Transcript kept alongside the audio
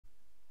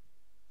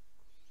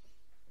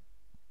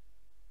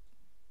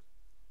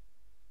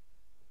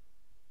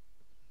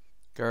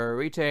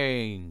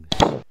Greetings!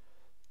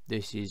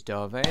 This is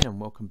Vane and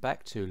welcome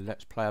back to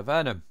Let's Play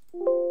Avernum.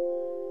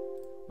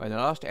 Well, in the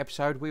last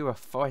episode we were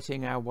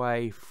fighting our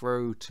way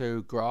through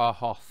to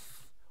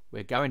Grahoth.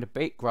 We're going to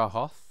beat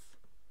Grahoth.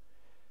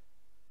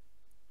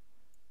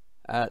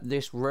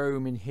 This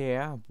room in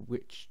here,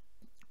 which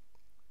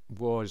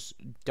was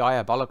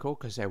diabolical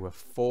because there were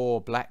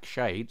 4 black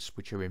shades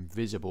which are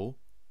invisible.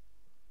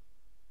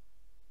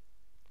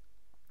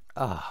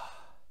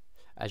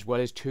 As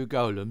well as 2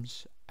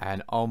 golems.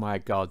 And oh my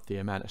god, the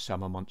amount of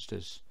summer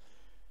monsters.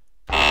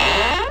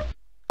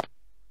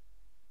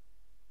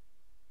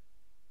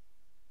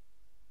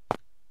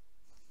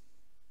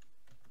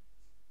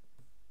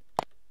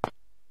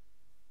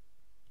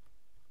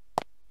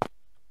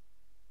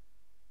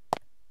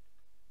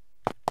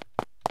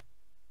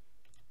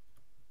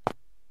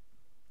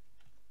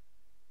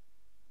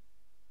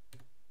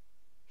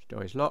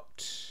 Door is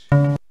locked.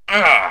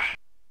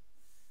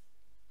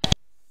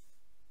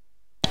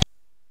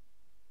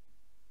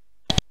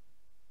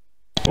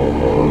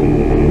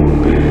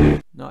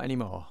 Not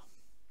anymore.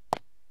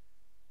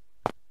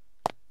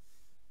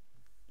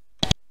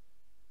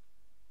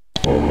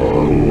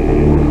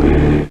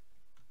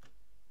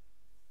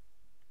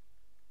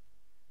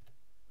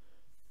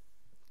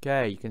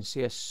 Okay, you can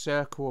see a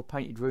circle of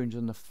painted runes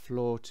on the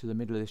floor to the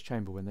middle of this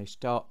chamber. When they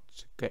start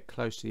to get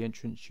close to the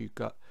entrance,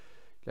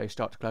 they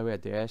start to glow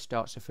red. The air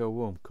starts to feel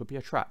warm. Could be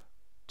a trap.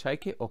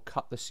 Take it or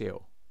cut the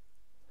seal.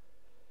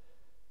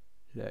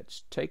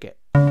 Let's take it.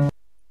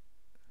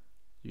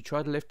 You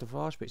try to lift the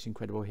vase, but it's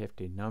incredibly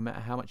hefty. No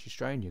matter how much you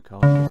strain, you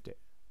can't lift it.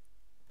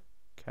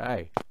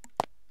 Okay.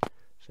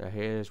 So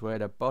here's where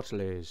the bottle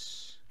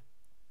is.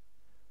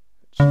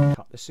 Let's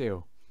cut the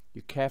seal.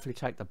 You carefully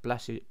take the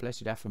blessed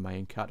Avernum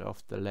and cut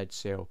off the lead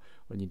seal.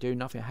 When you do,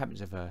 nothing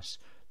happens at first.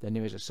 Then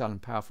there is a sudden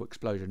powerful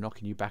explosion,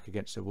 knocking you back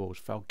against the walls.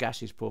 Foul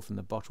gases pour from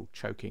the bottle,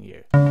 choking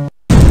you.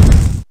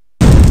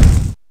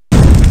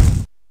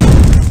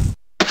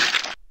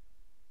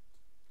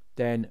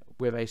 Then,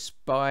 with a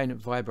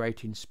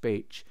spine-vibrating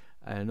speech,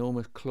 an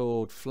enormous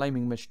clawed,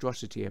 flaming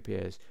monstrosity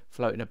appears,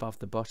 floating above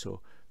the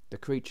bottle. The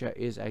creature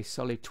is a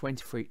solid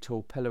 20 feet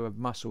tall pillar of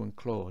muscle and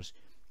claws.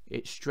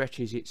 It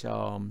stretches its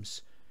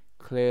arms,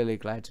 clearly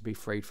glad to be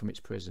freed from its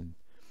prison.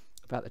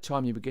 About the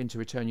time you begin to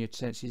return your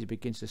senses, it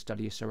begins to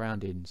study your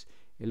surroundings.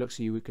 It looks at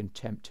you with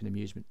contempt and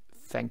amusement.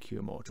 Thank you,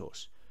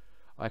 immortals.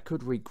 I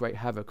could wreak great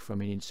havoc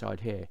from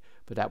inside here,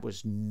 but that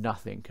was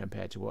nothing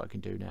compared to what I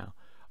can do now.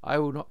 I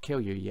will not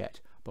kill you yet,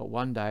 but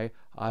one day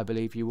I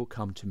believe you will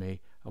come to me,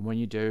 and when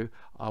you do,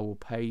 I will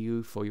pay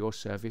you for your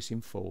service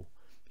in full.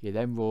 He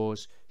then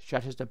roars,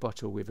 shatters the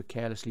bottle with a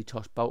carelessly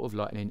tossed bolt of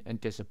lightning,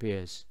 and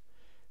disappears.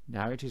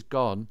 Now it is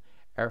gone,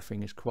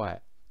 everything is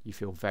quiet. You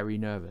feel very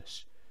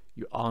nervous.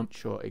 You aren't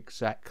sure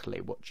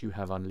exactly what you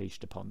have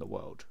unleashed upon the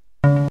world.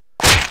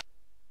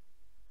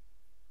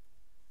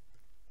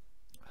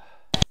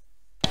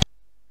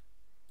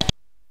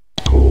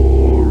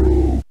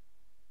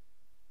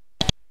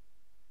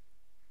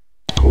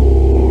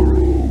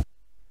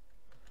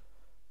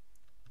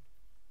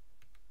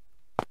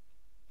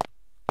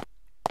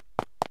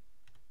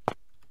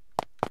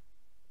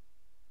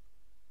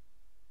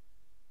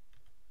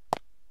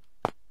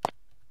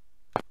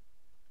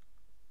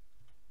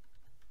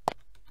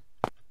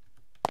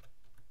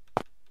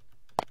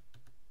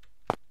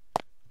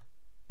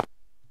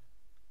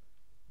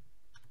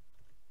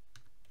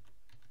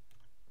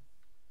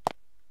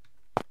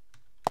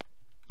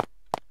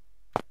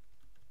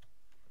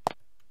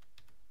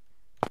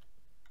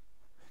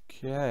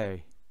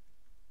 Okay.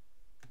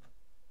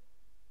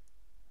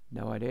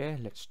 No idea.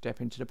 Let's step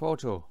into the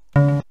portal.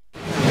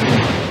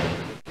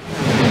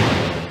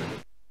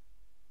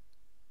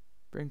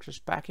 Brings us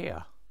back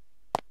here.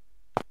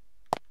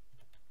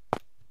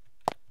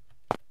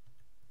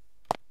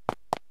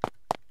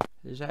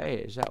 Is that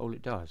it? Is that all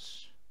it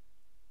does?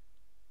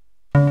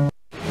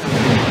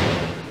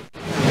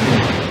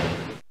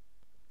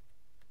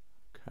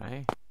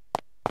 Okay.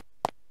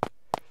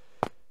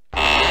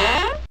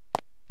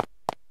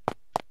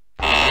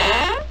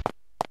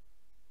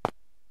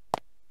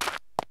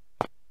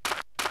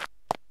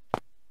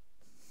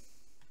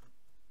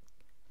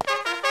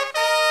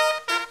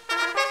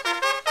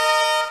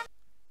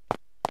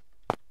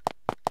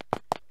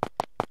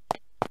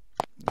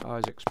 I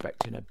was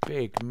expecting a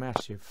big,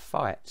 massive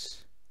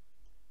fight.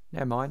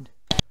 Never mind.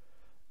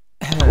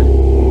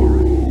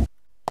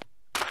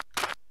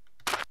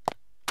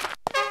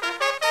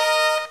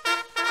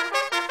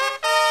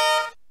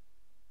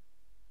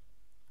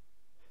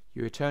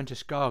 You return to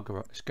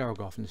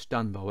Skargoth and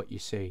stunned by what you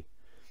see.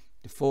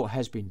 The fort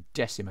has been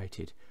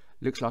decimated.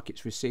 Looks like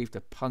it's received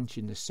a punch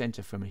in the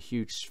centre from a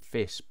huge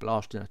fist,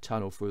 blasting a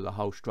tunnel through the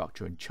whole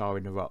structure and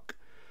charring the rock.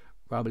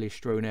 Rubble is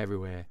strewn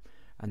everywhere,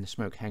 and the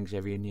smoke hangs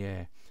heavy in the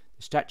air.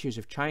 The statues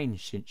have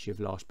changed since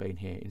you've last been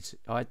here.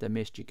 Inside the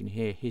mist you can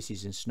hear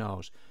hisses and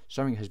snarls.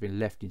 Something has been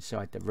left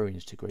inside the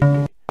ruins to greet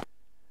you.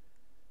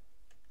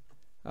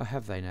 Oh,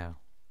 have they now?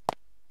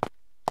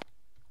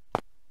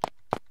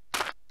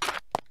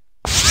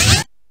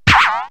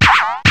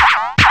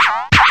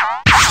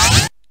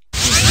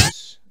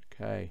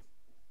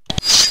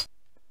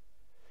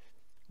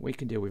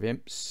 can deal with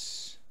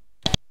imps.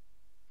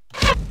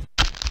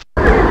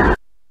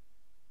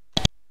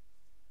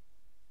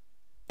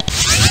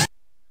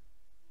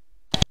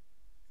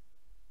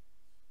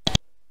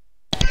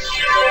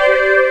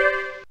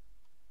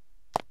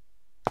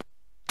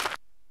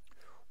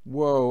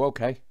 Whoa,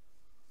 okay.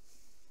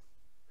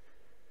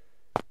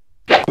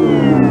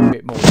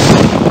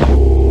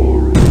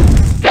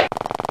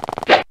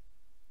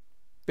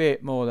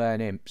 Bit more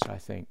than imps, I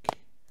think.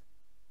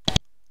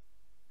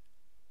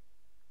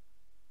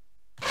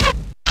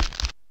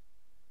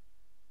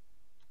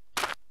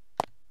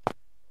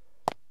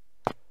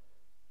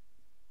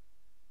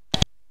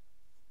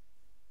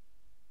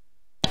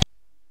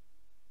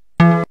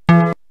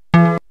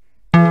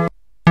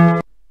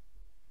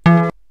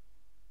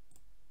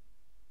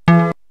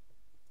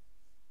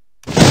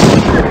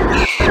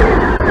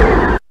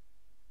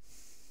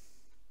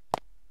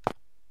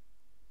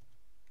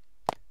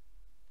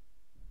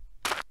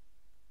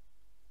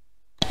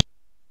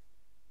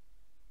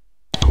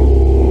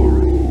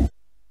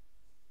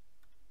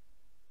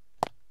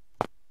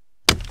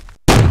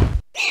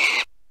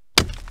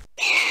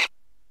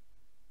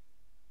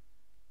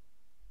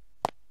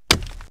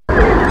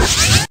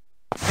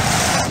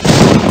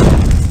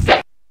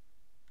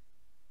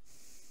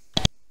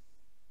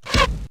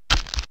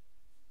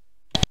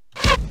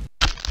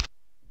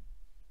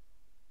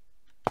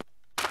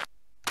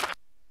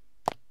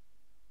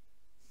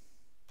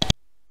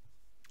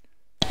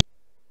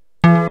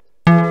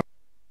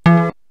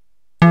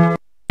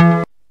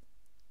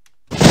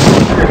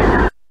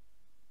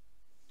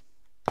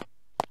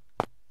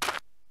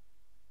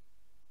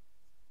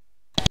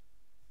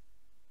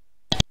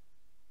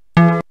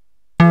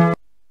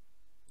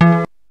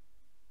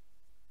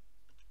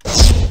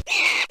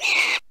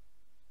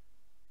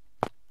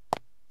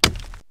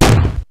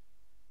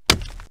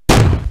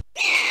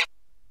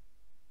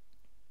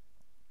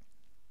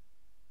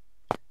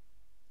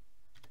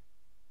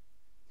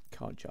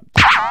 Can't jump.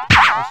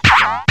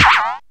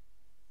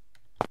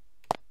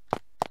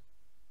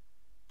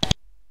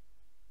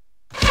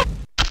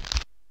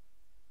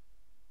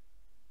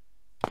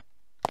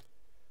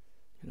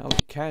 You know what you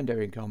can do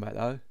in combat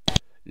though?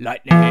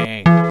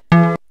 Lightning!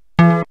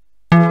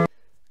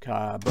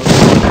 Kaboom!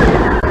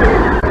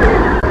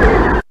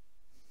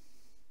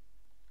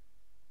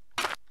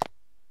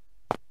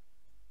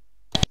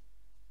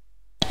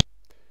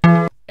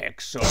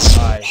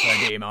 Exorcise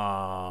the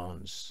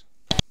demons!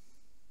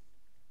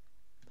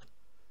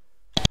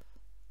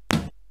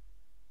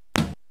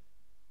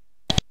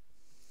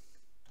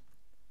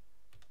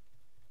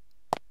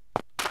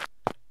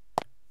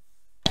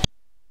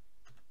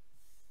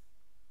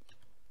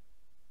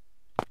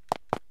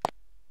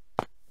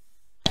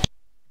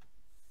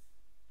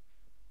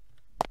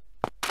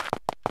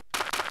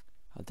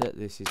 I bet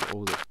this is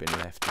all that's been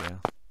left here.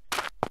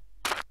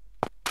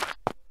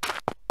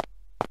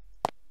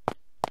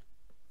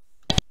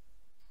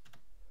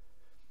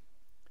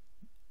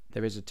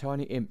 There is a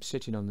tiny imp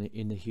sitting on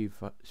in the huge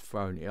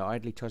throne. It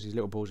idly tosses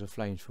little balls of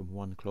flames from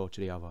one claw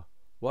to the other.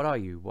 What are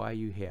you? Why are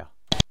you here?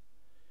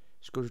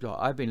 Scrooge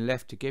laughed. I've been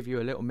left to give you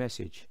a little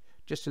message.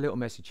 Just a little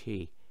message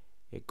here.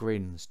 It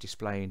grins,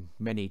 displaying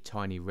many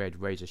tiny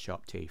red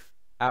razor-sharp teeth.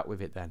 Out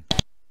with it then.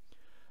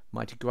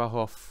 Mighty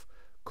Grahoff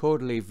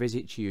cordially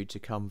invites you to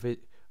come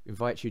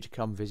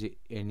visit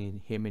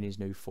him in his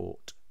new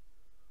fort.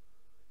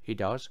 He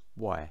does?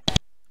 Why?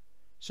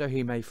 So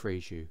he may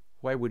freeze you.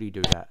 Why would he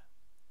do that?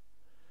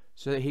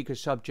 So that he could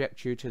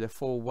subject you to the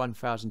full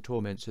 1,000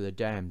 torments of the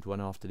damned,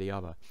 one after the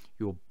other.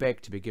 You will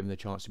beg to be given the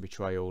chance to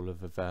betray all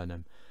of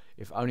Avernum,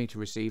 if only to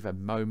receive a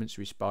moment's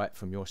respite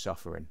from your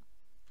suffering.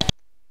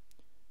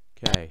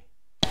 Okay.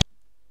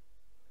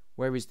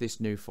 Where is this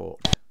new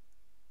fort?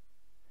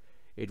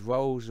 It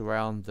rolls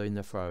around in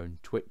the throne,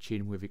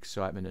 twitching with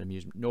excitement and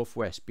amusement.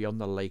 Northwest,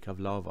 beyond the lake of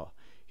lava.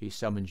 He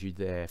summons you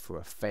there for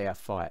a fair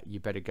fight.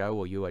 You better go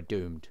or you are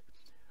doomed.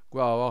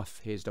 Grow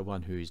off, here's the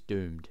one who is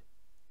doomed.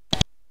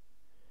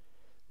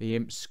 The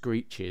imp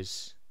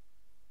screeches.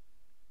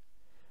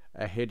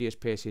 A hideous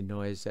piercing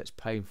noise that's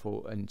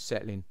painful and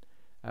settling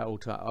at all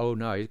times. Oh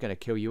no, he's going to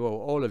kill you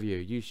all of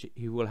you.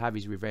 He will have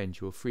his revenge.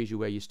 He will freeze you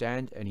where you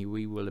stand, and he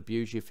will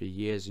abuse you for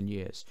years and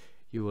years.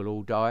 You will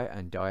all die,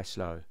 and die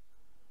slow.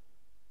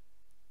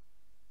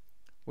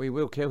 We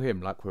will kill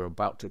him like we're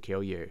about to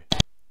kill you.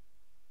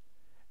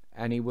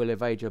 And he will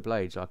evade your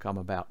blades like I'm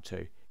about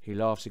to. He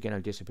laughs again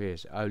and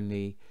disappears.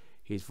 Only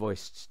his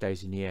voice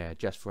stays in the air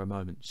just for a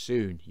moment.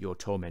 Soon your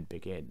torment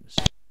begins.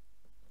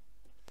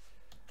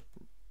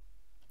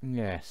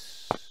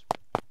 Yes.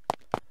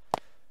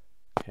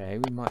 Okay,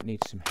 we might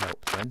need some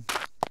help then.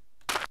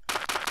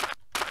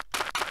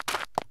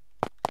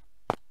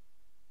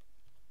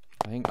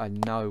 I think I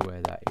know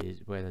where that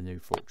is, where the new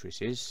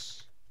fortress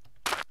is.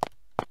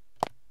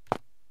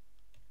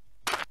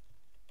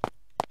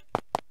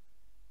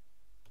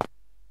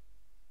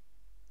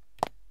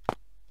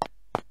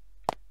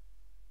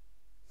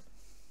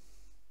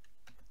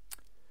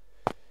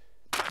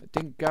 It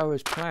didn't go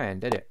as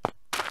planned, did it?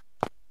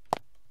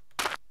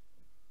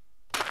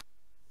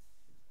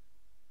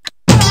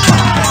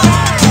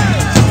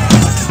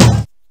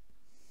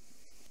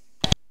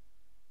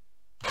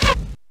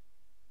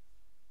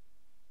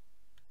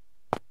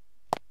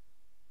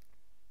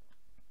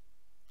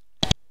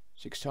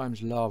 6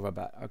 times lava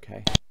bat,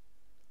 okay.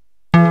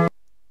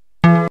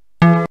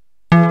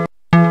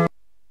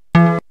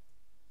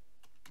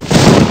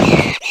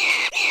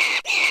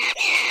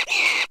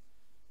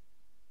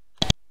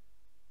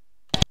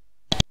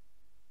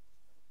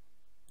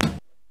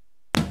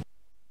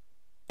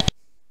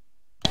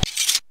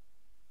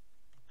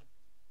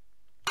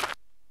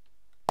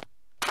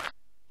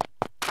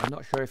 I'm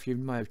not sure if you've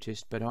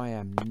noticed, but I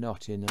am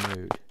not in the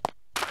mood.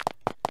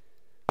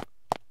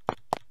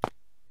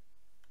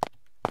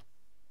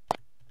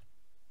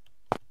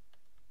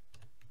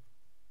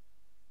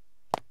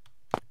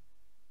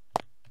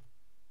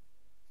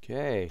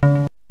 Okay.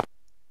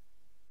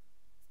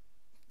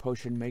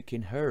 Potion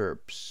making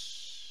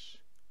herbs.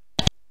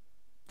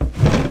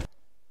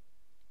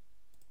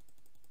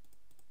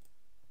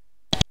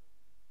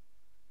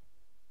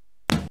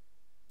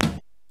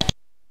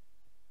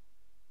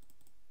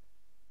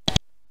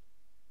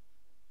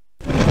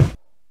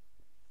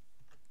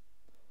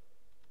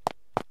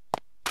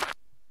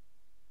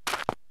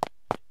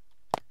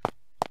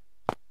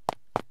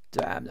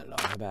 Damn the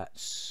lava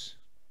bats.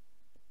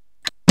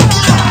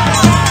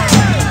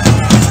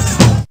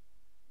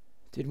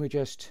 Didn't we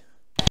just...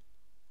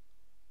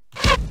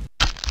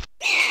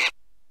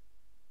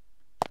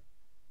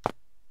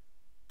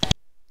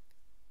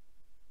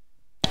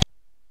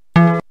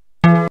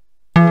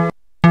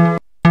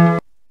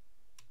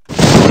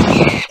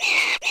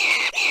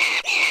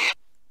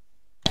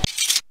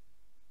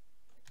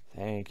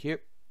 Thank you.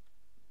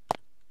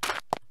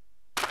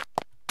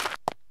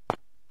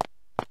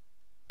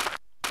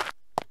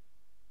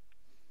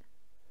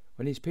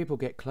 When these people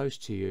get close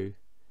to you,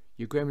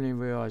 you grimly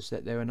realise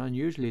that they're an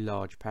unusually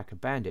large pack of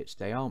bandits.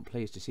 They aren't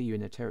pleased to see you in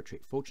their territory.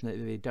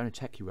 Fortunately, they don't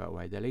attack you right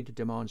away. Their leader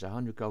demands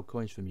 100 gold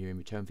coins from you in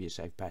return for your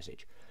safe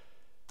passage.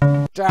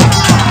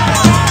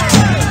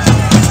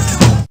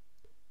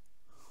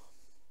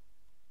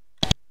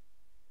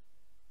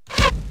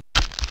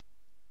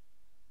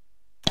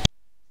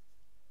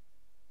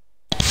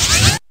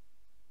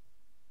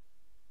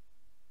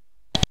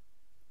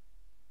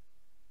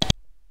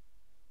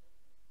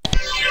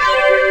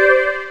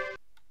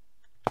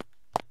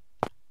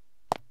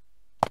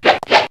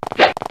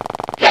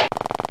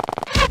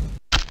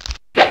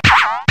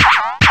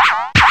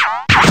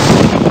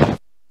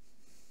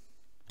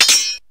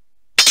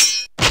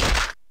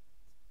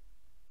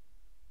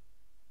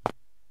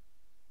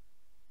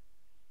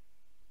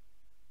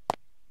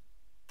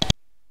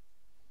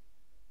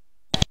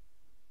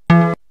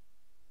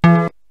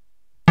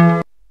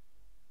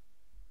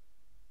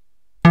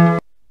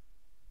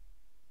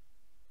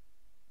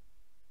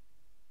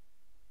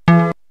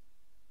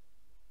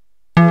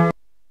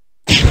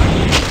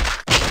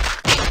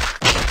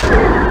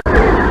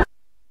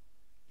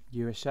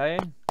 You were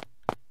saying?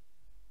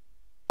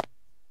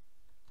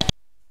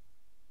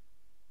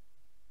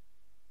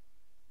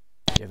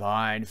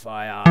 Divine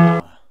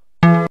fire.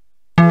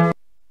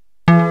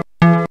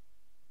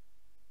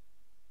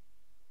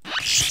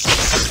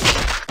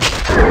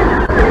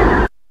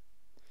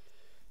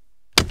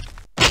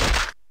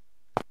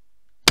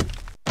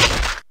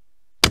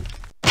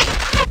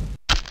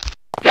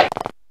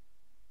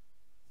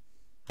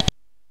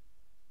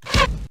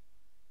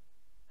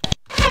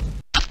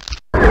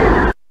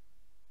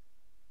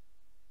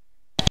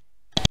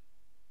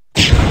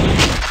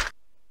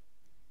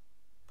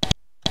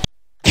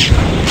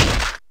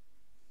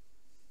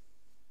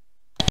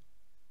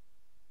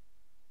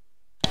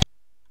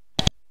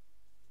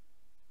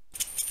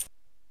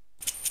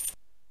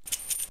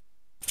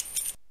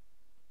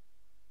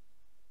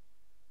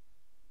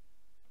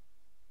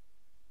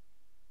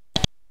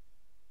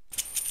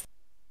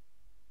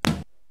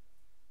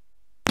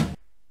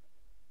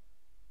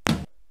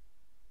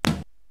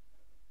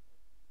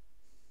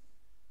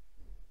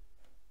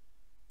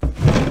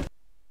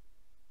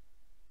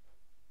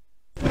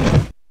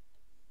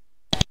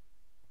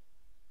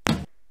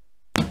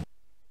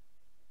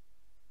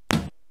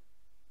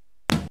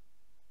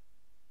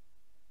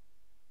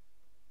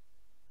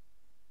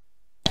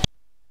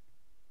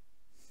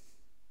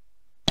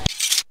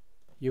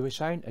 You were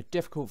saying? A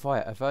difficult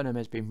fight. Avernum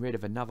has been rid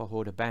of another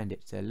horde of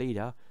bandits. Their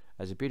leader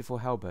has a beautiful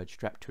halberd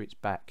strapped to its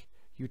back.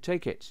 You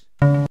take it.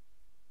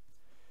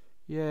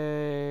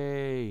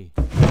 Yay!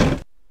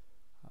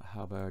 What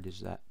halberd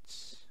is that?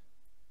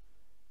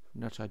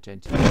 Not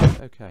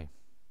identified. Okay.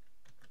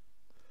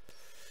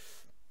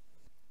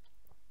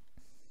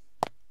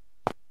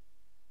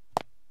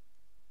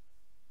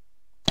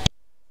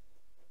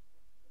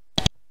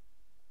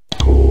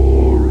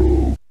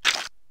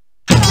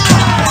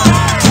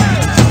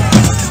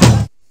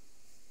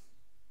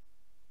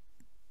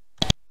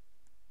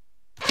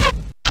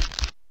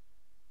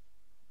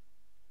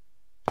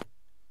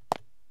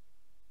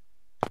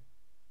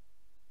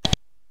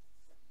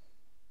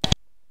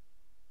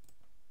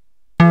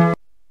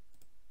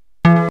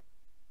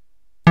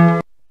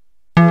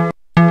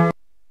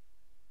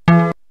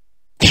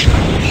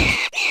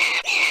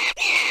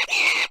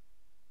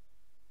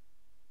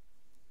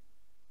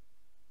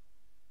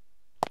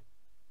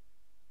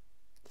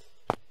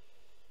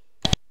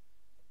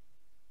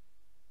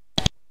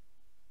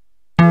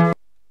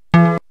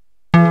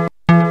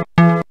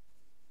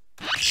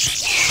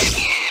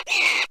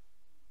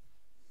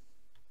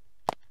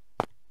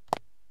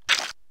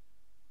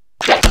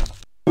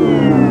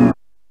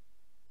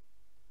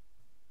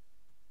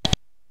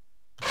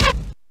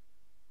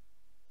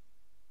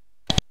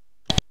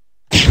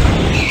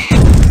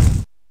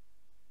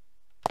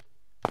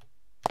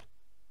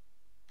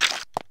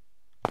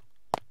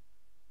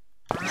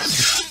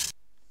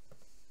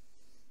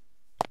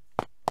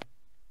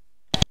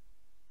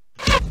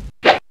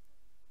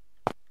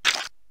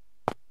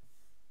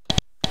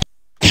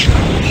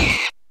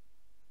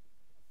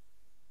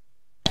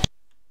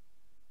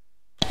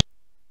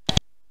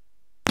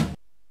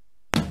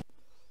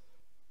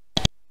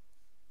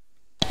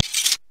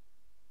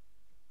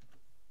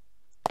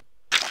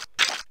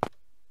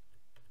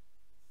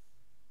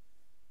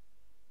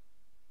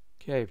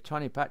 Okay,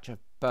 tiny patch of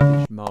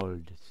burnished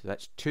mould. So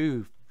that's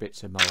 2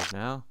 bits of mould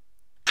now.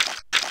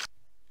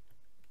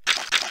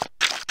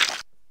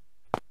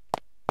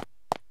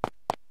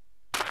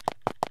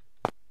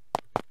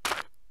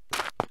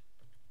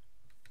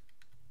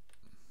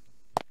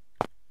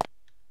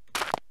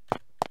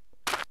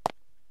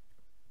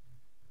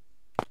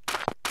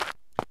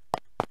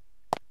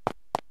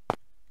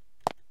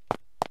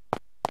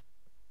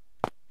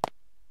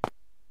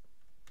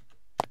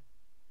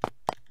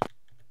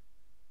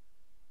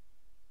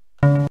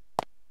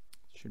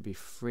 Should be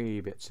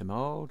 3 bits of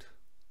mould.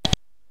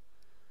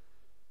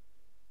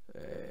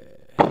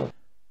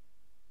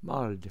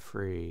 Mould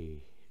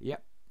free.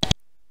 Yep.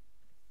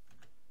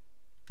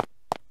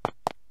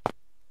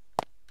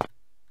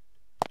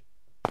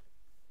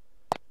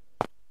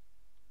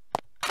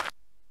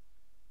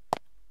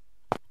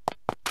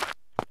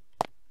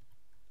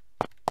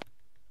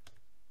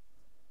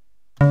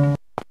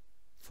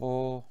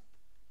 Four.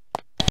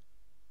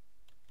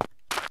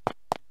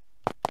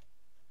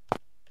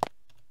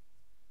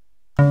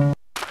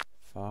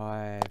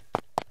 5.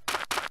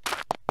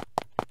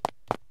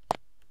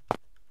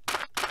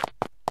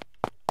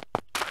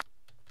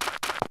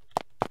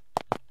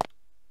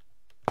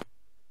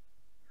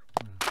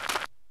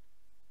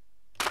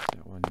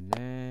 1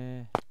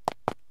 there.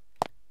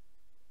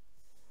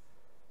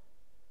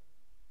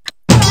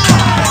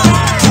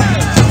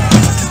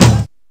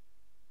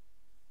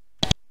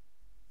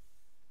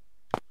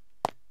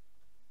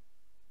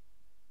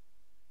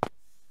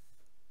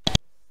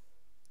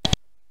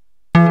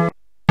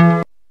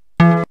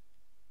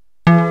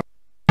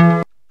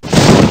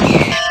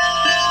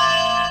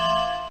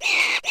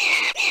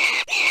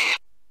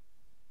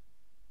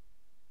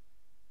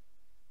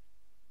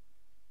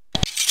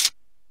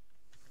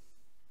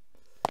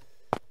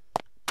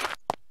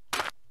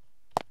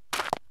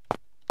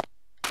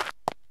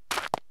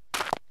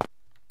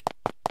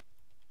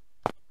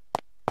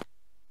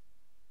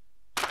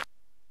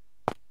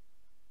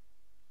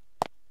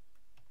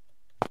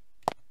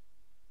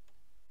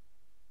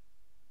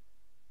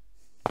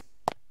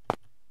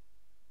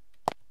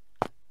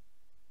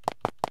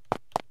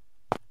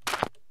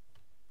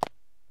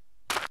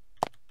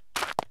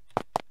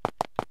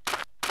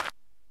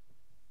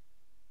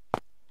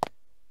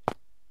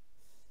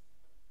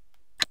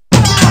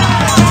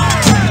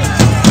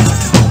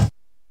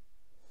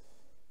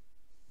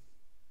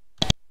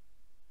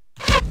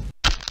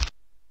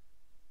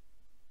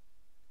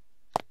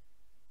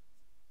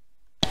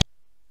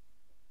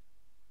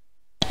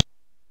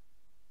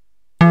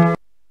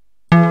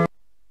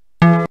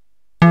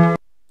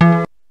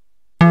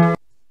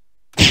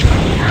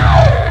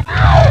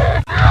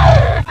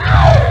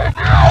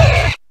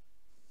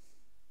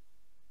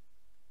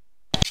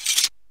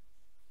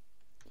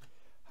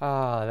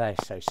 Ah, that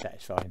is so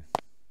satisfying.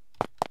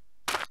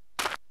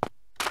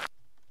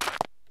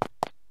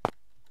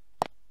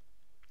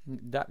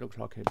 That looks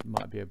like it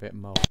might be a bit of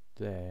mould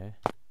there.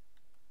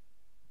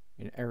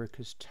 In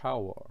Erica's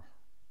tower.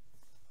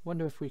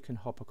 Wonder if we can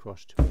hop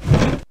across to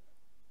it.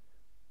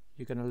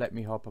 You're going to let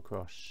me hop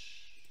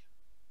across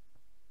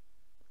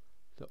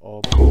the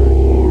orb?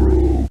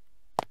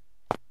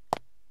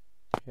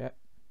 Yep.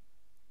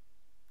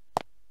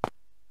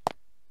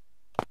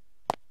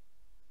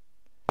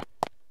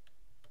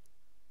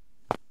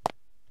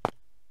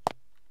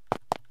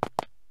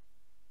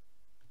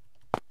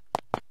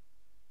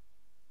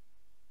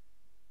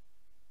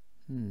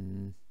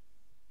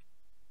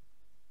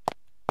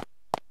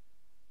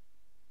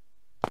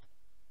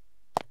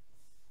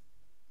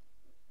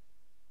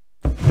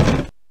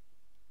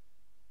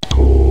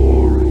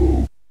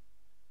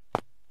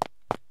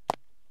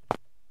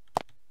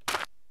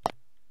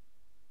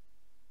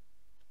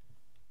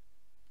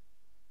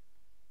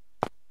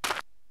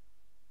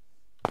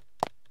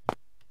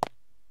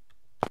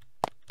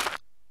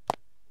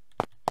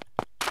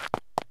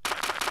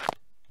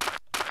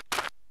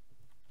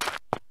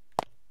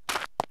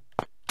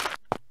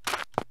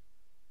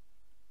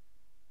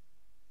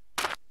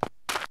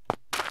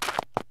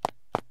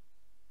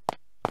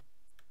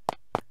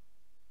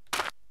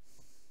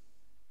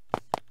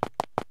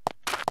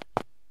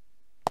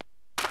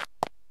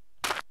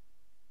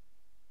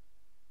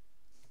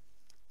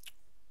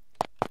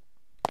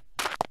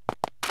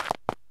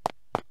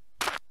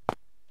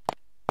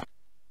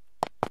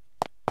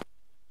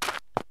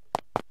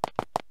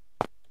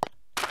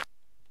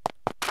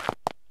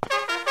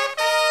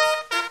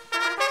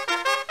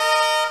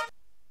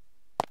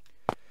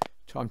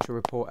 Time to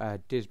report our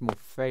dismal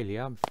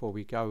failure before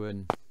we go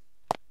and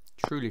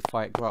truly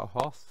fight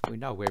Grothoth. We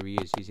know where he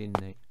is. He's in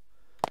the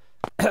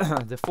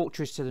the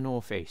fortress to the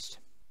northeast.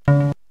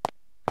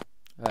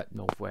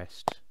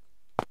 Northwest,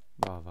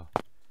 rather.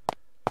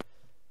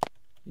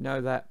 You know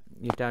that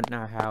you don't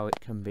know how it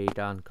can be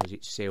done because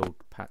it's sealed,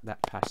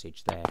 that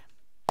passage there.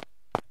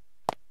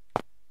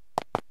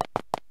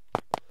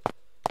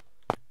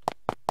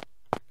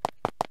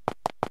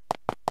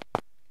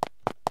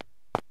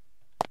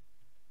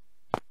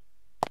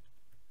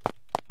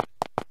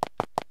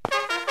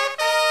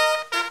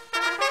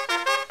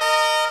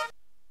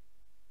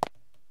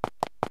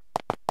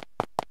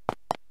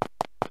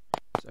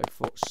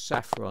 thought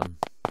saffron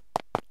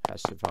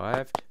has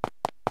survived.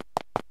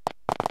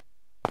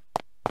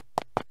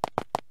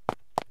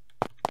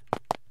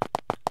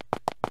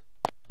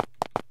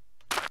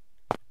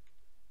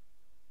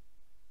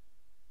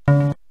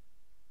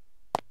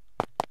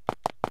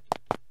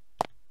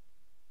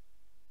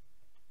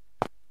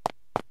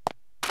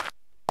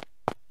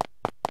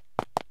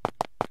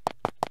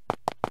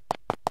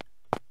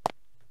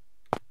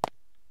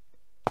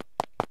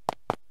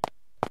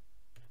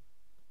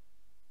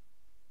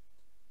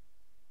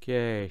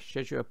 Okay,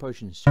 schedule a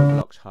potion,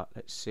 Silverlock's hut.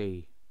 Let's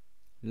see.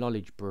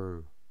 Knowledge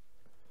brew.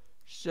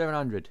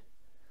 700.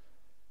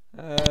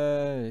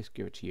 Let's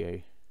give it to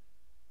you.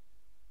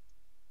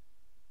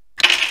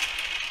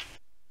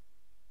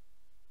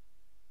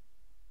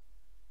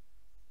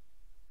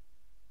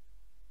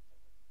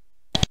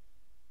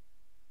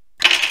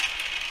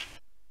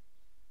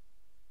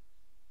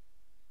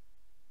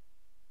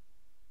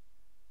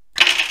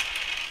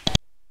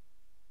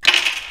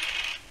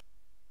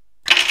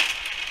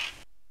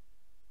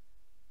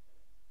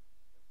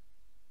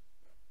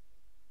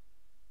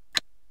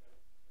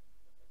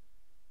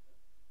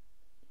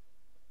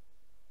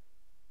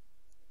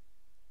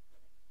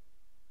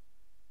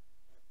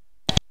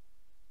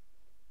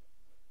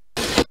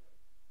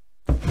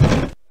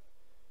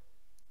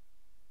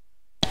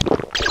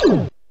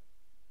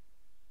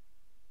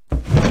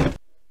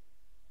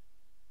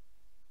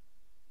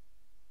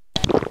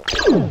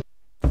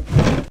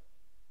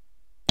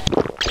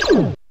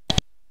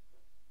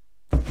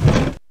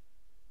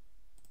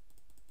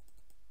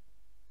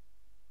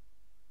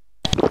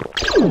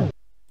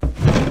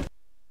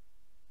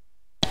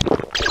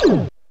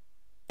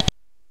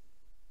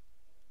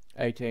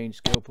 $18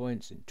 skill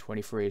points and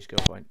 23 skill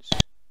points.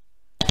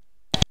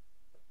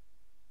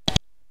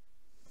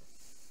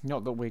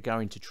 Not that we're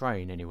going to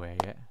train anywhere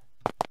yet.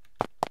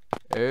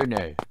 Oh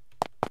no.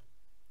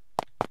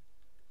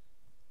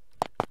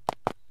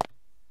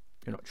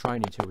 We're not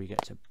training until we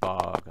get to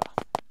Barga.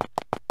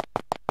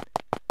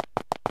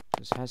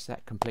 Has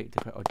that completed,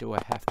 or do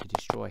I have to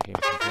destroy him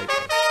completely?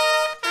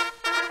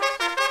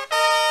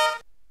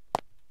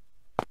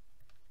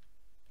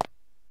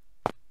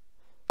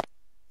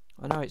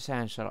 I know it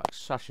sounds like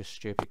such a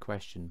stupid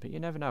question, but you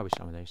never know with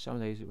some of these. Some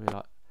of these will be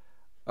like,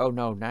 oh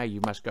no, now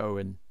you must go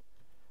and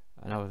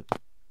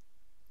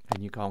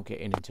you can't get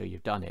in until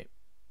you've done it.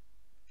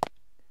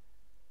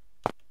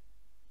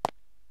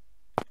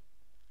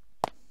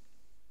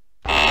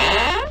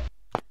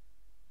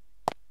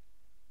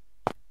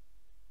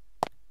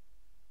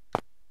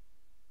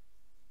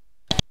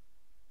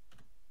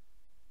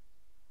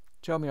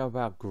 Tell me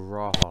about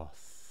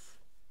Grahoth.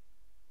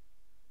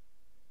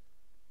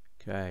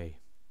 Okay.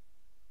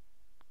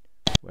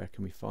 Where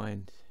can we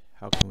find?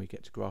 How can we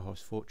get to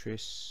Grahoth's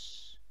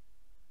fortress?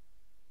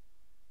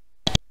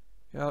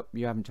 Yep,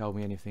 you haven't told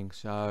me anything,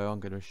 so I'm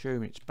going to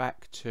assume it's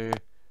back to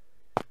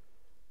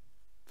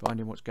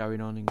finding what's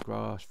going on in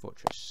Grahoth's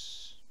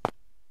fortress.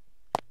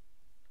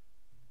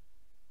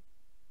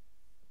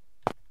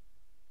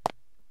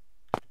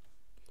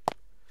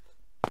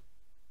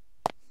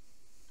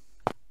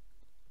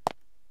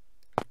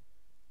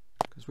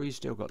 Because we've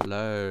still got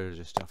loads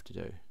of stuff to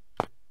do.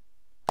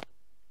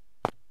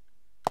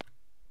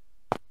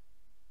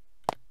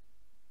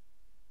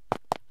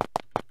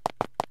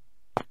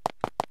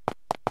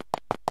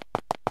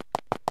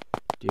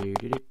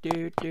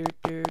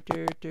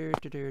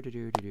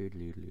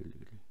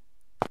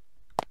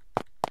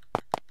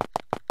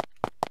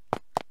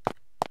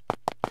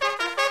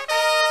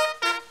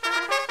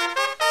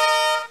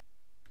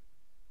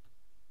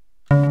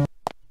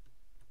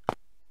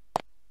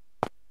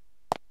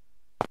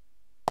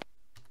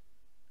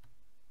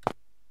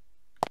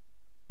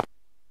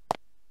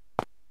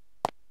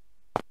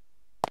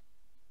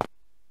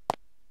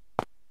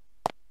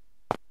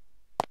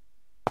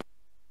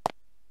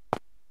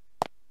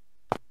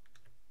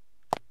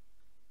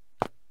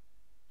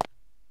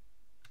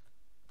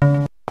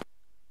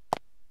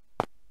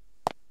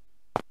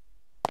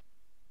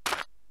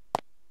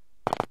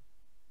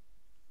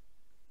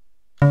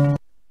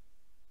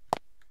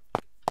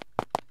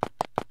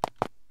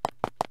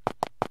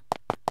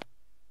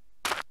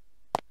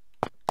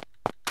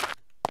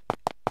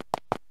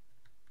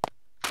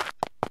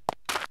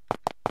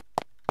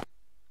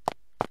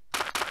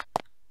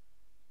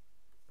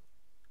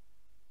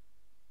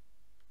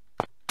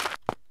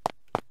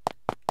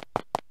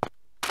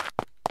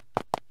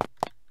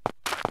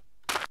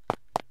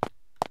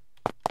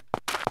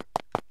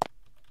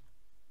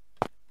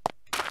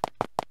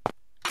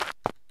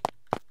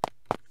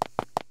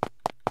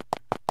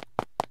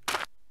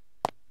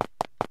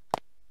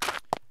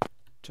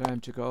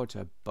 Time to go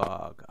to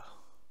Barga.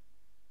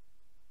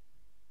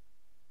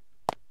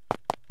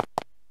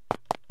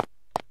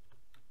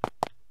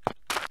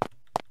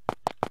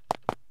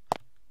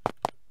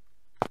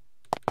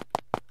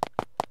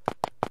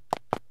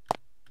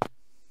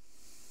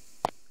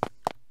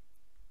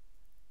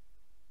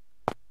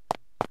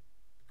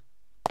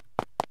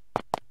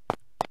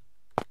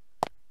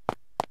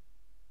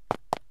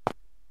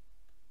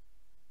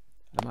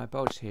 Am my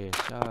boat's here,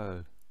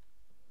 so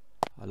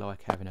I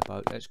like having a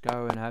boat. Let's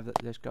go and have a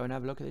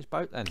look at this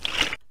boat then.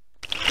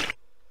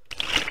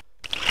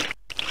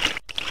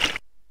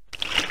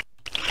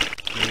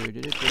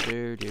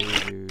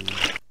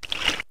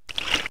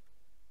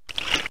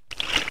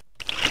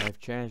 I've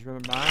changed my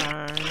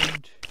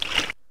mind.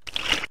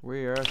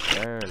 We are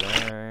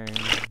sailing.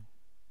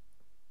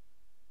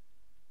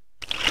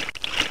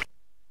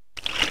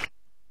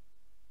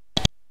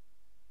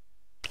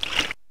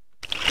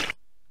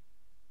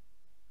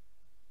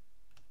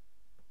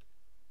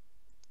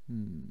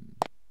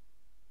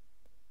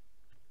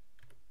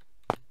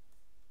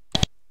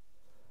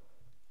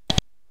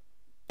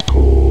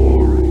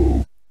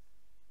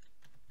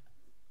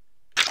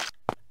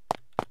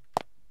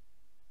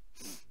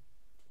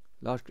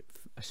 Large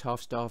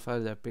half-star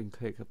photo, they've been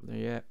clicked up there.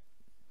 Yeah.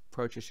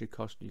 Approaches should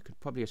cost. You could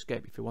probably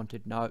escape if you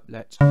wanted. No,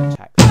 let's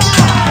attack.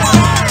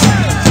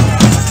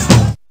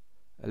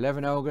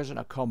 11 ogres and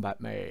a combat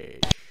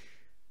mage.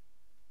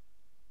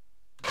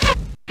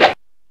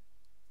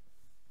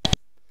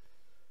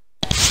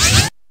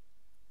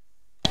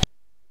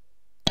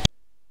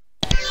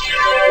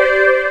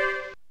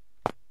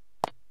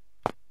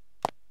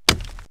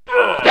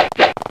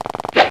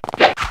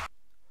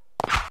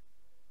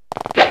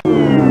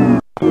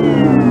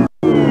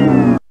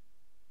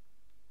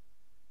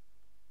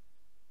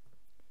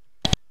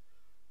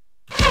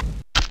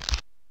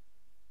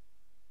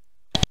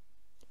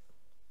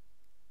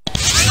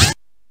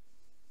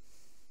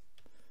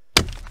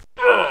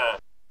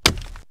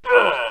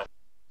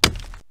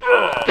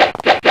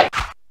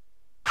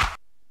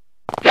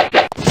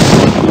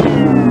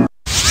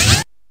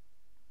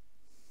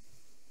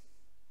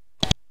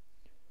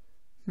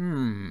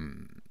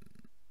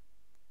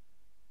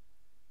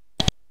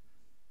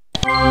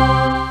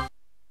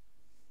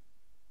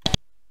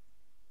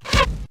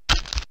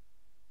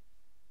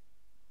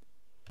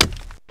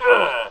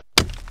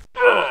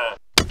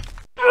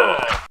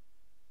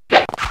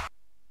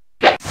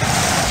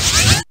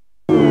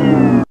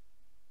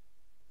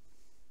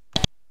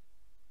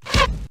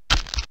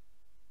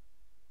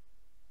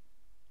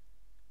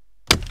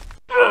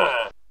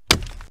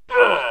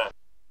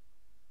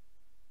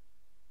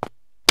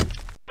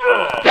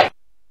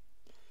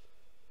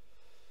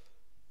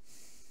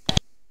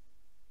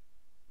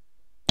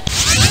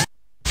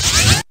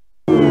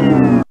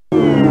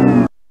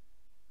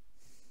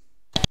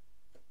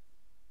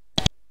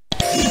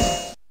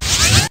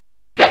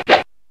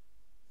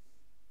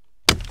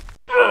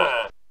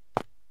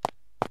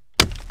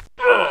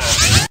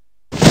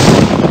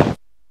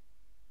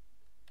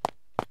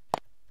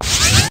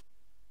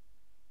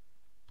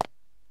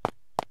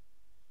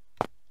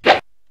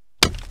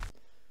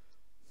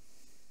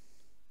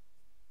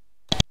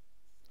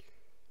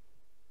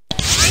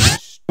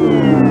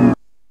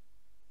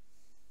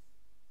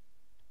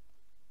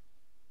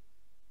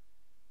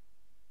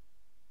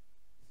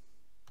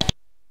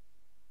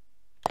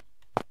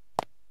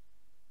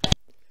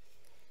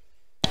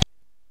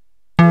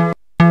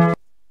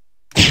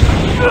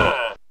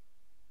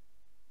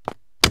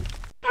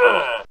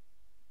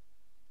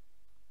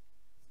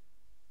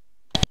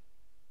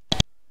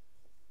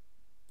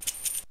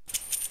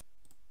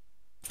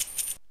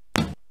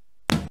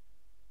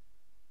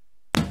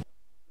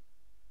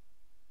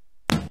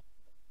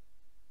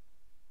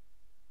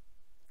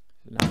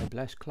 Another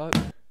blessed cloak.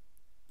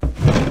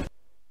 Do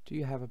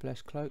you have a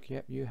blessed cloak?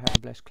 Yep, you have a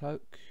blessed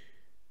cloak.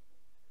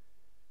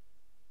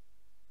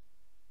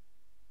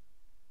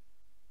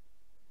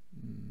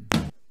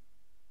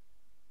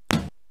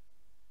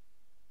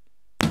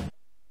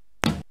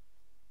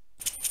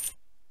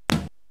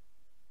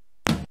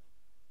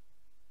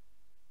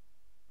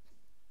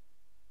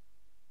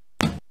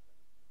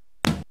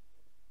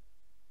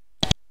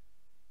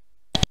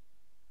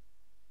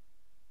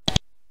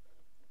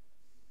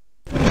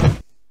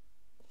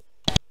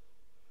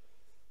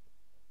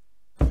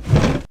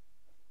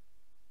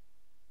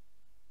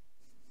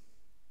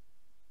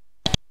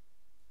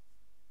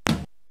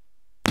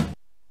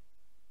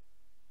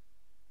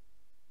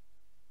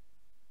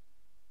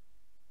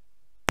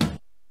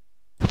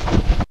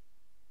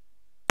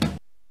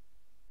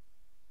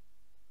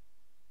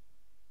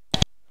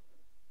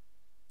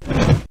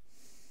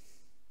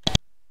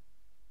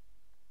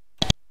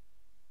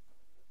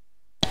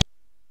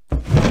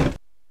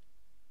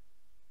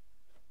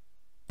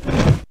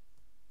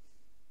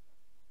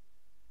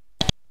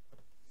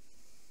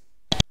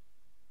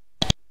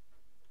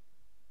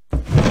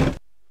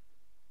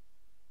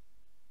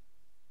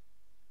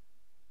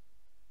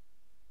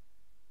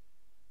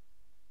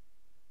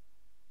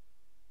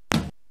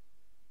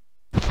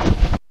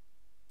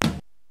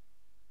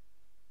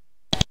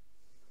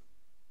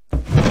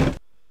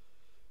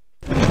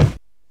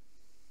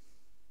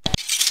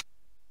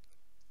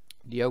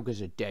 The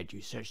ogres are dead.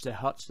 You search their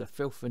huts. The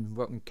filth and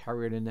rotten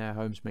carrion in their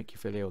homes make you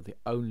feel ill. They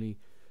only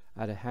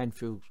add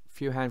a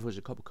few handfuls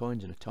of copper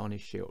coins and a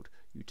tarnished shield.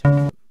 You take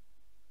them.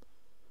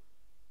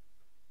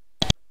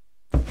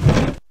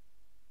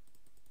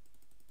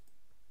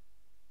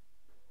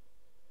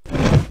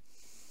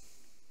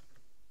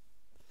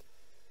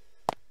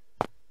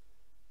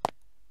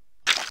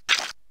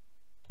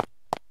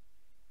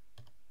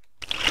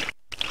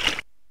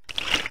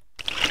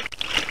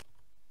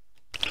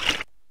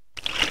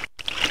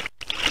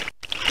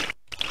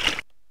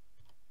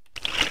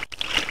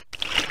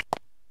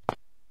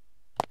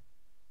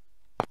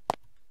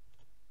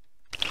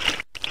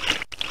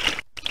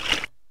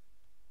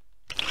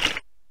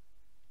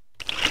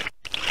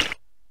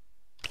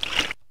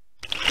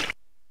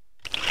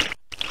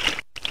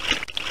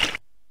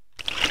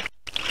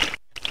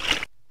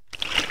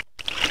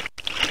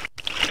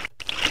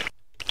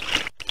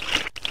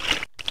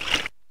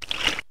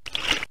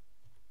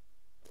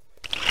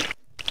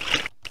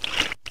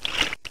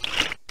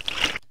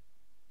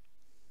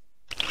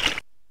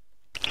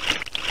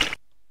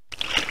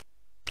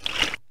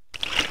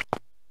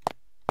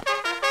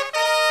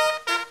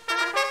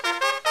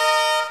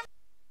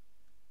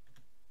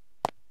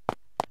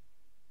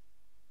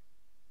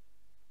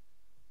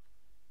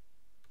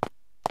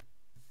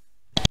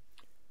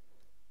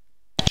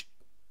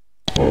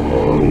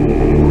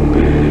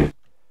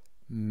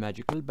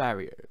 Magical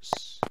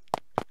barriers.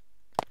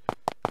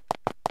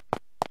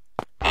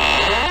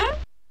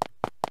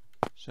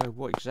 So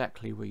what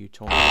exactly were you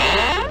talking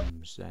about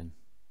rooms then?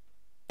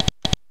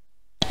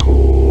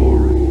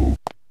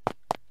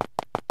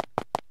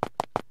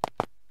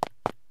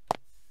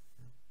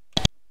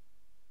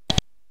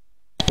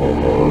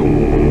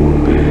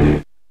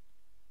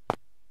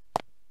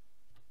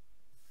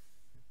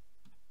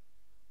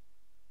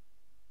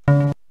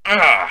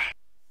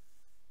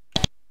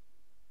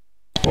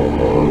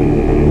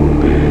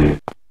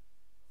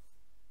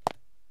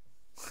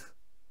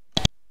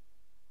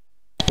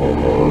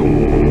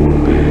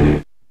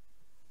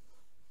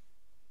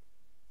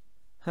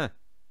 Huh.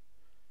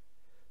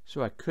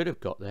 So I could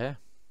have got there.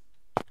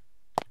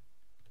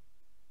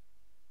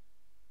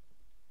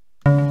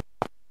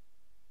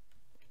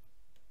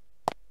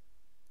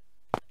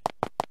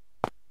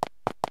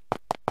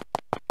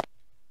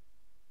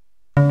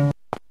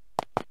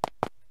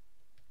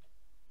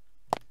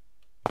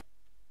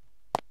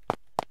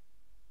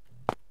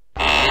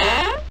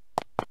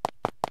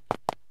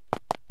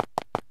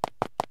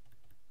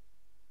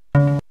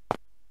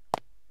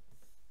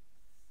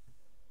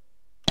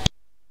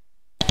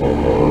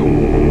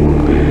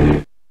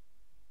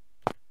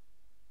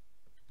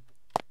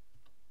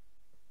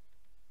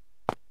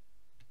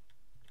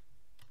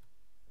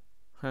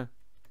 Huh.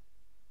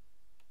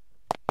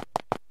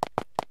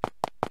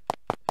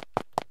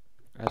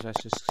 As I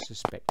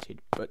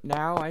suspected, but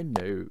now I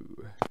know.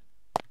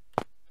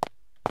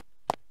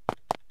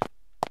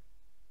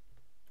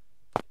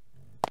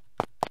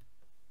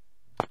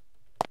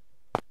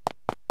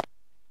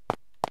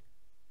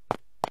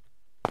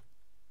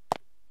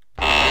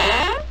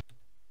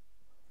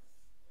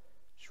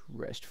 Let's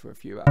rest for a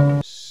few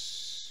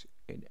hours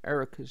in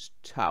Erica's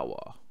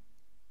tower.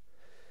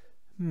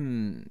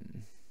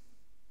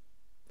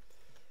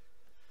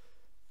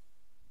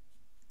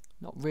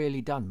 Not really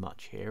done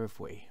much here, have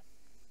we?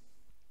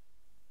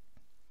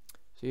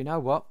 So you know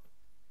what?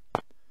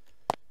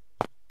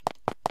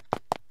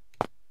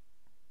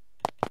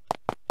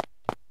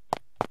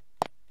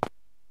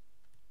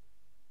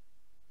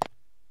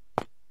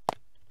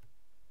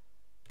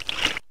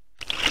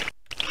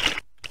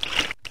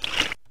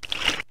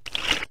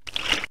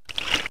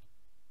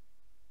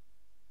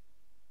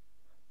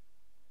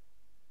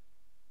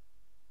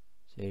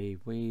 See,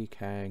 we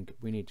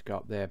need to go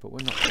up there, but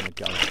we're not going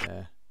to go up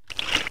there.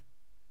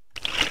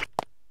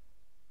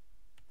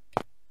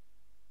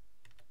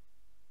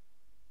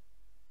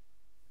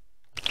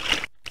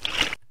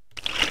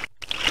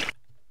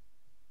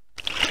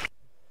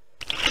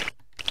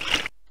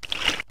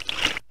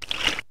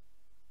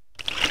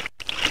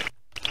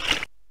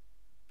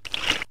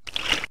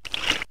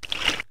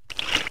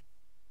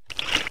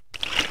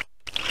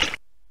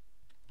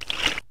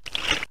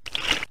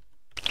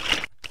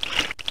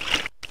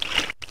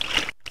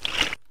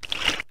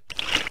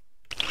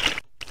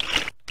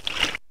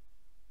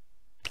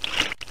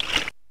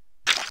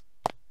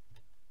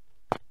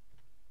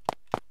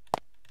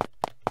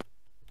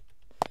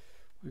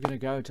 We're going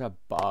to go to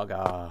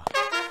Barga.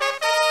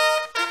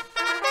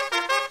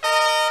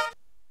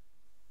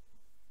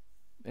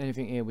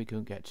 Anything here we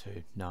couldn't get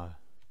to? No.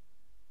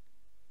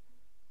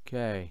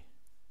 Okay.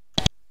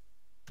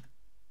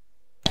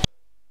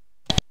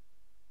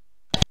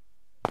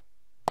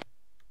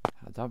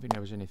 I don't think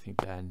there was anything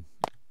down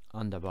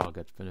under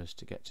Barga for us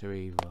to get to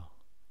either.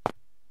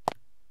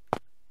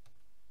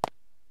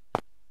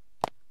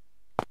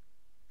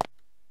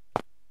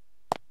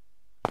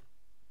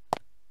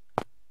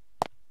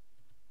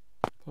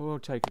 But we'll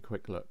take a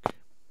quick look.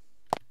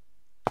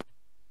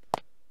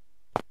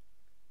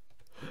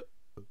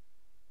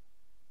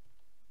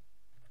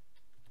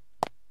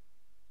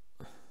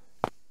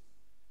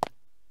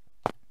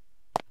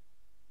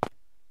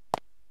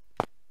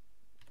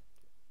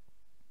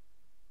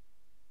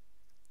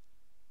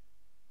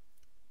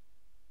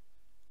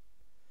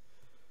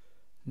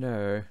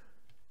 No.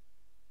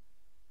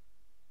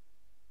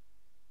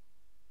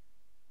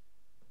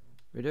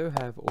 We do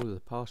have all of the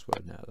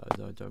password now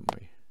though, don't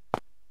we?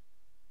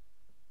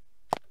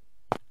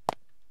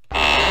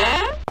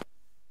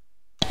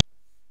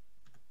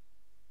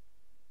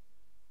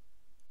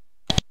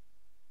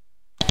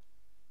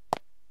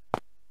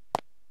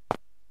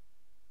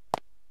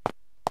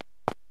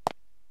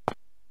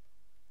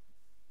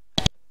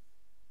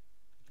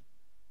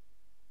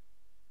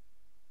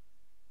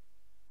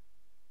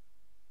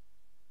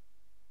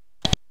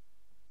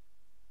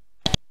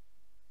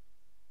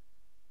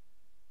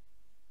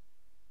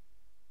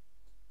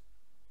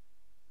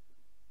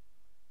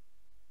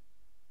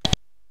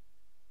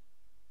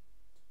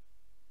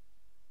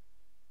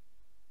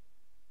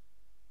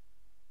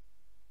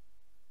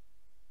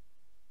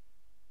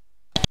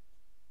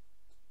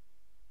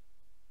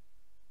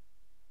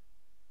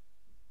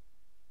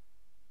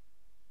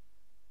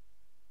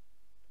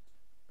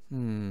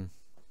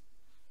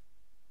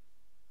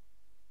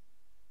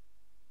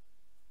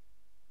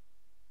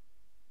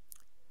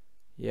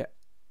 Yeah,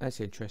 that's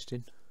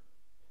interesting.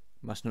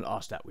 Must not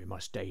ask that. We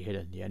must stay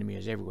hidden. The enemy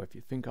is everywhere. If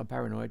you think I'm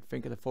paranoid,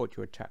 think of the fort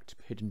you attacked,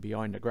 hidden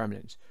behind the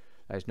gremlins.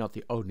 That is not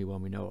the only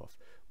one we know of.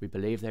 We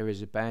believe there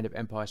is a band of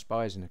Empire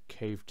spies in a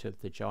cave to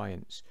the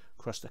giants,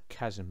 across the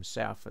chasm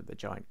south of the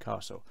giant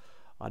castle.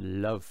 I'd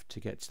love to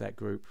get to that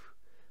group.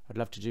 I'd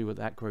love to do with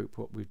that group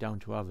what we've done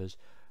to others,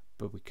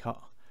 but we can't.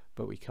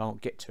 But we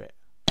can't get to it.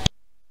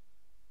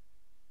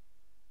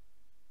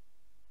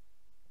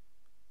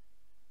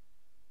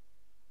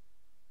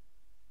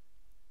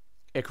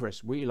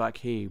 Icarus, we like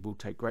he will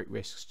take great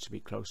risks to be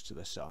close to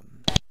the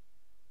sun.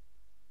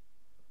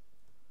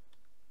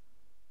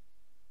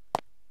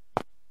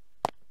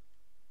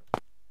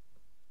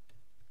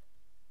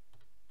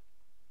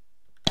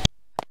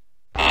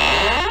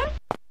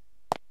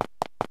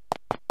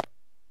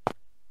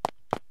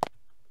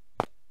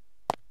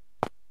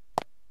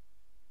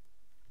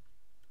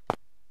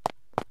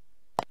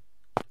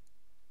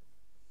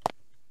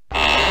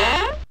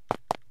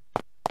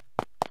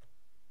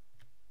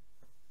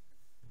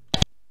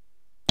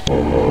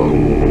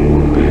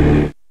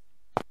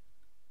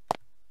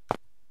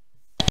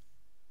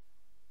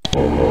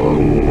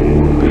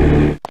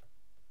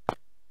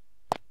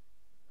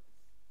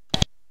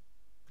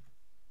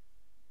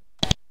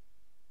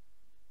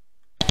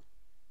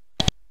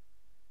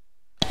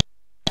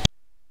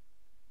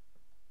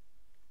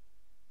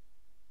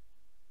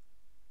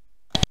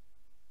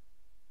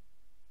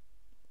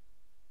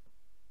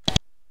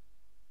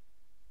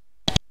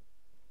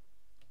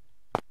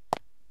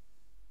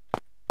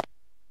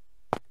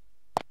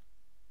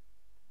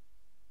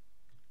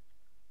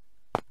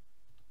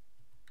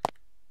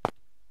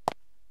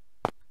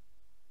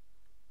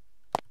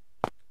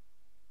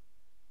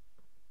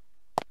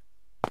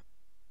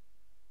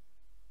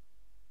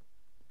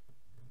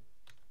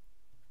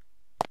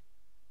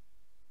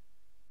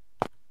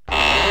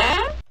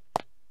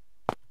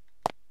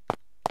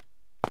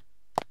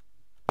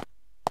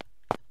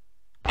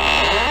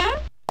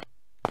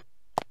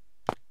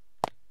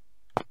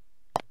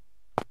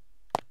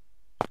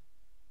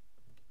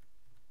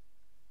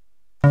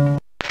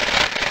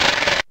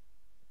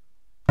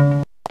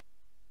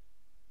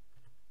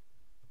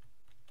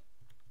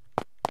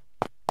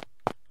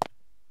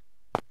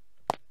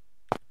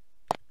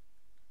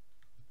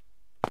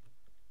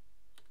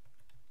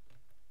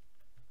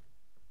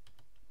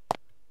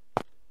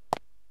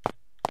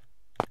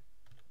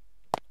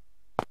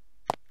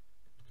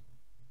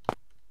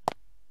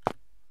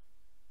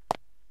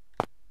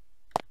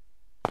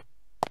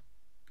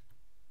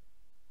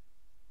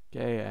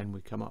 Okay, and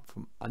we come up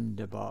from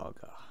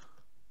Underbarger.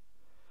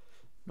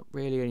 Not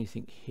really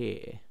anything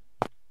here.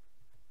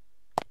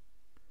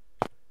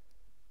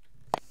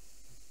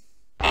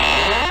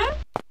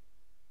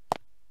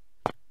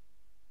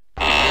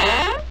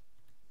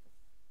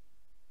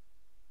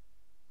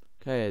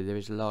 Okay, there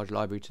is a large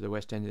library to the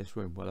west end of this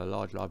room. Well, a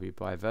large library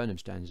by Avernum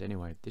stands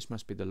anyway. This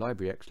must be the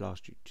library X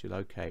asked you to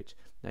locate.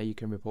 Now you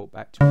can report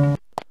back to me.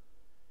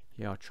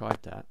 Yeah, I tried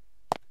that.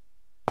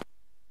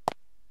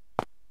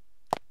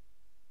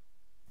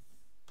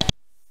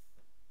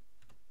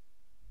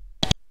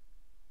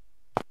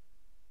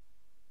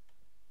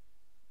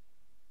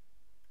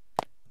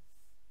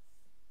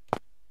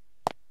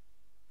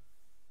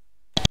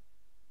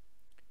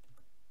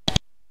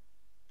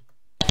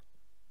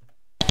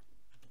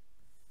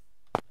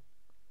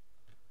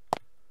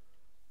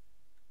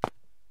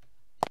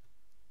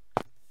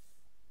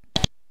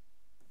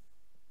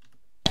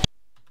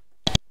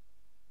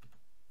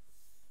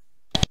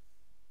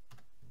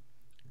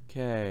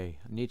 Okay,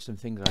 I need some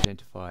things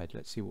identified.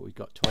 Let's see what we've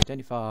got to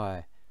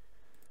identify.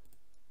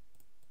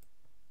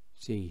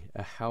 See,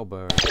 a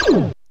halberd.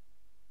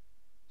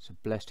 It's a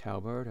blessed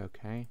halberd,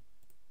 okay.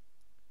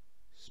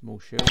 Small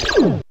shield.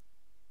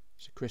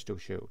 It's a crystal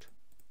shield.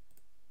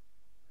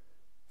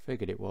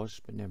 Figured it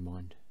was, but never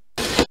mind.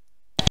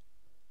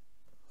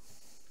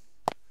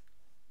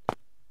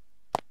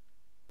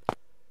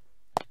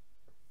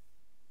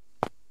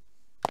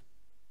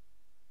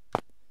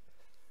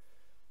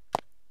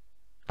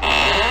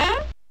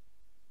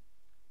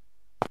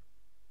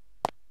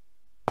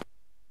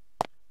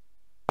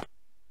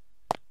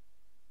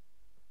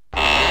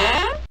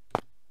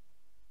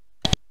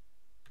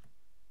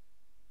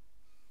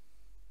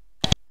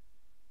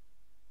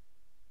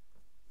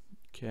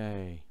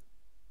 Okay.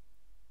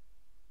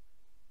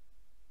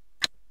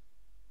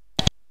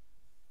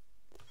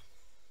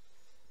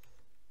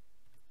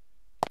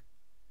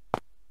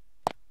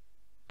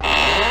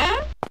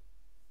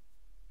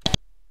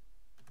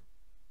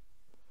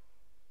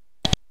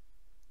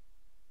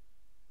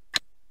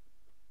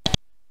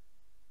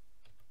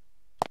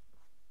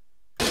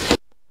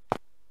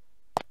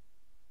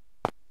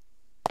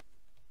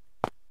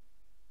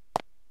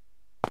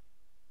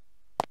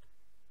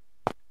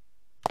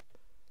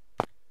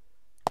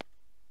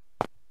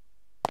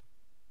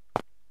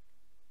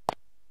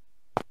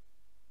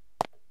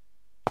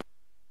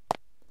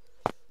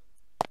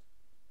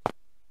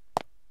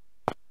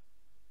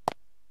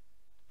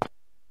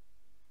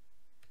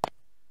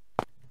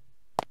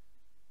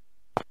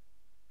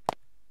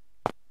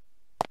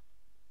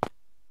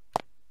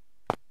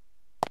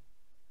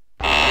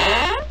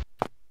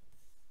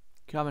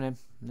 Come on in,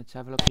 let's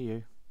have a look at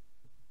you.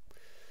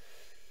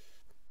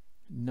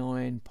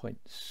 9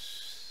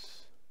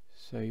 points.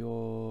 So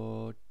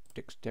your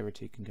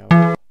dexterity can go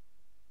up.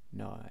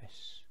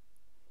 Nice.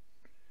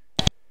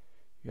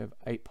 You have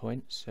 8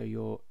 points, so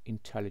your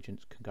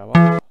intelligence can go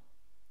up.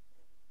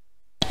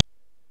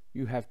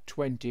 You have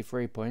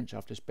 23 points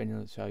after spending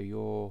it, so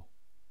your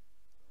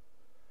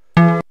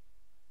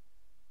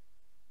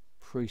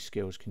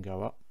pre-skills can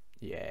go up.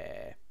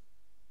 Yeah.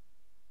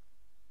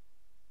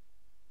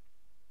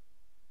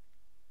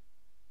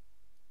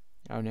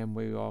 And then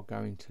we are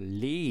going to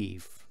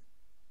leave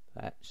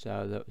that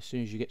so that as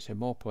soon as you get some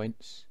more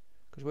points,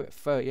 because we're at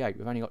 38,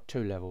 we've only got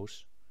 2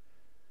 levels.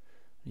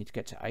 We need to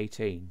get to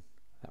 18.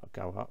 That'll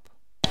go up.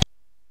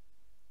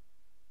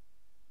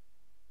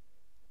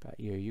 But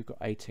you've got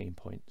 18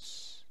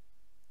 points.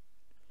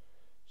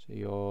 So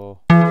your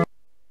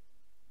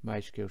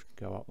mage skills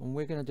can go up. And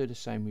we're going to do the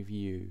same with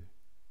you.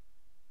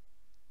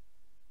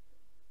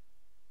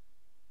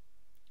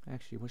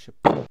 Actually, what's your...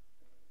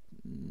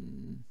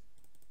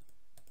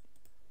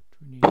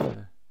 we need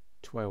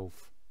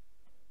 12.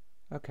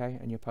 Okay,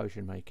 and your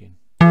potion making.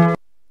 There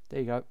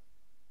you go.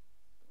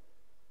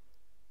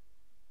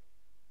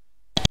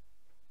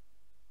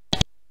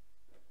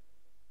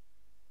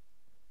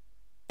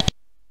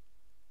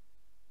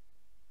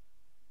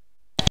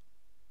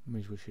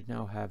 Means we should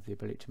now have the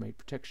ability to make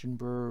protection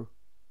brew,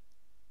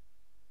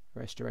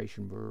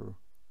 restoration brew.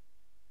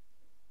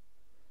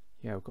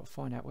 Yeah, we've got to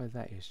find out where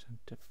that is.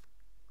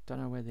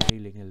 Don't know where the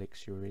healing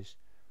elixir is.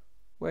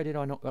 Where did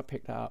I not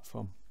pick that up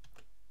from?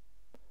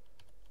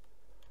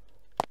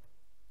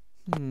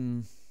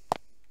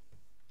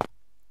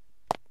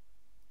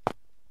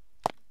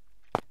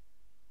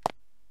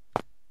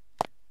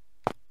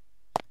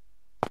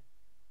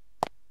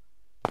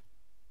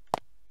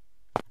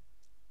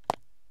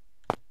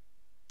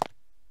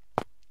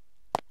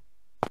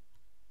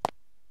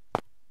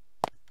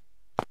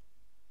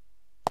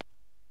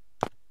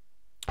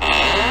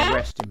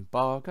 Rest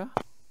embargo.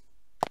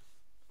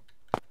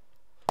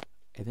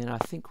 And then I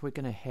think we're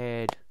going to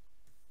head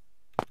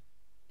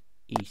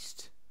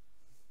east.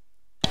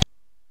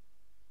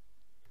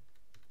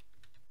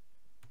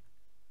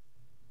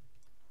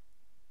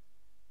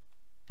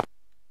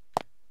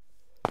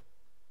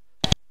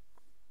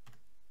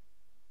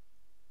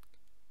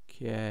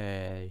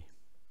 Okay.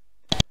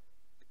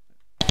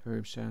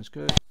 Room sounds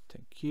good.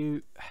 Thank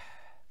you.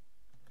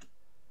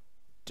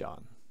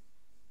 Done.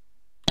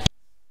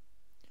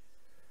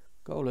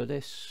 Got all of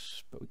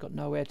this, but we've got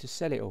nowhere to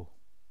sell it all.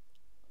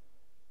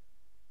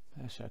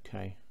 That's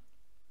okay.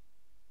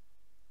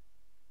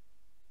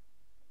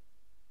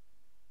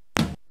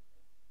 Could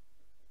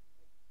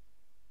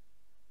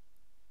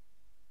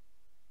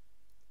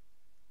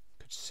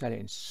sell it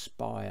in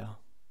Spire.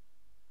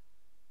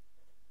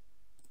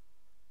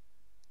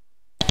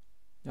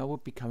 No, we'll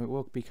be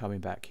coming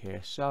back here.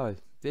 So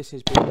this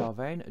has been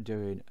Vane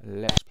doing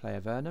Let's Play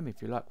Avernum.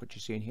 If you like what you're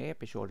seeing here,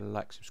 be sure to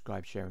like,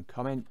 subscribe, share and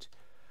comment.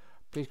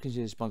 Please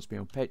consider sponsoring me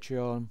on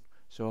Patreon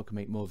so I can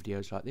make more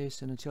videos like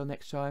this, and until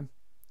next time,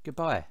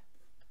 goodbye.